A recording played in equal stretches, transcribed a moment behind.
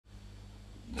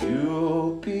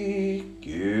You'll be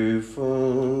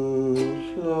given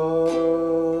love.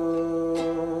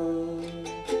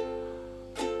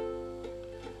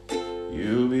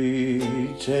 You'll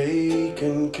be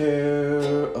taken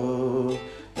care of.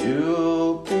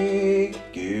 You'll be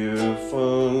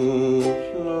given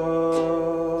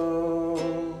love.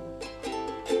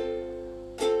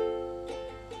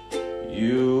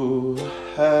 You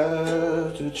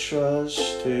have to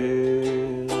trust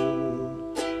it.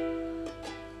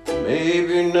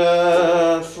 Maybe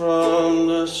not from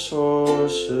the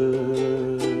sources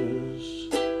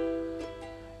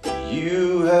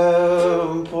you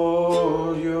have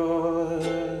poured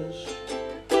yours.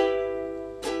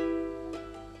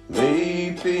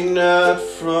 Maybe not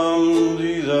from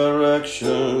the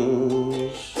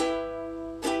directions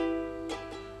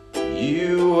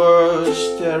you were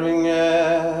staring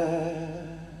at.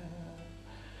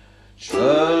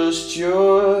 Trust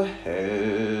your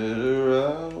head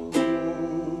around.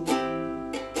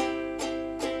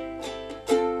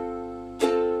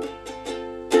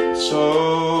 It's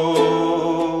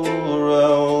all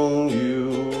around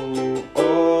you,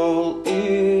 all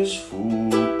is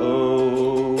full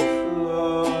of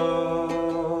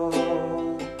love.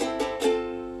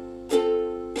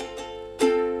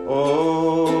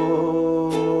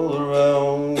 All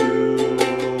around you,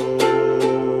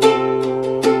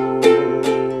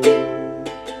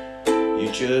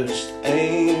 you just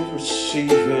ain't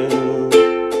receiving.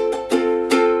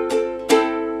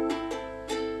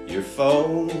 Your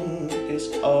phone is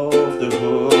off the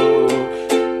hook.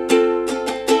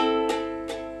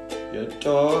 Your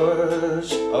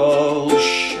door's all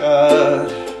shut.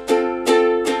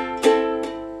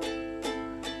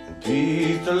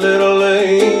 Beat the little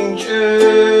angel.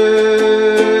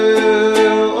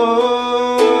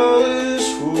 All is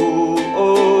full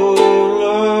of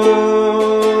love.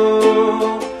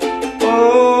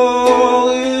 All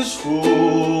is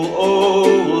full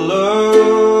of love.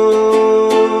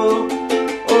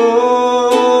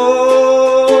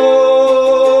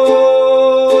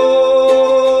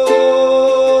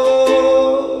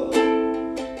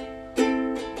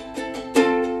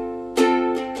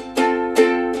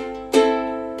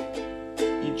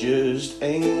 You just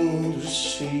ain't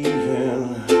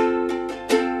receiving.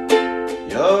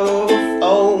 Your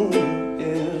phone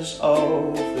is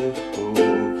off the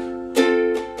hook.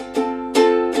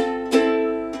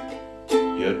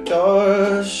 Your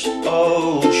door's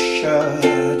all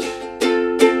shut.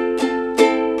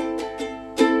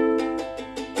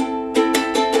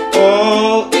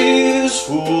 All is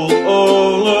full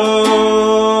of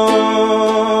love.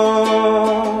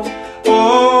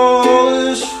 All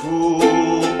is full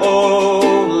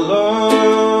of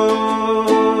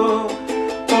love.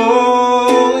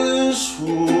 All is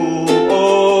full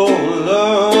of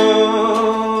love.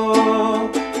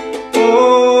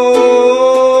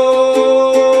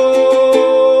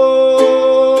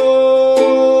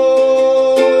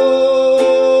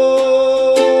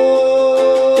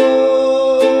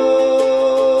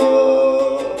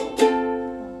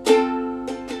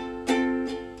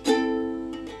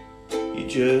 You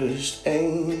just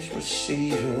ain't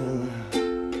receiving.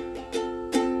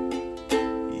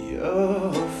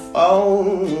 Your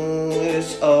phone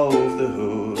is off the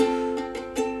hook.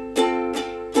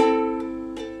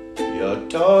 Your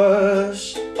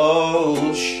door's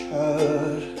all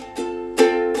shut.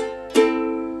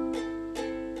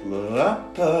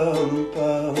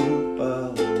 Ba-da-bum-bum.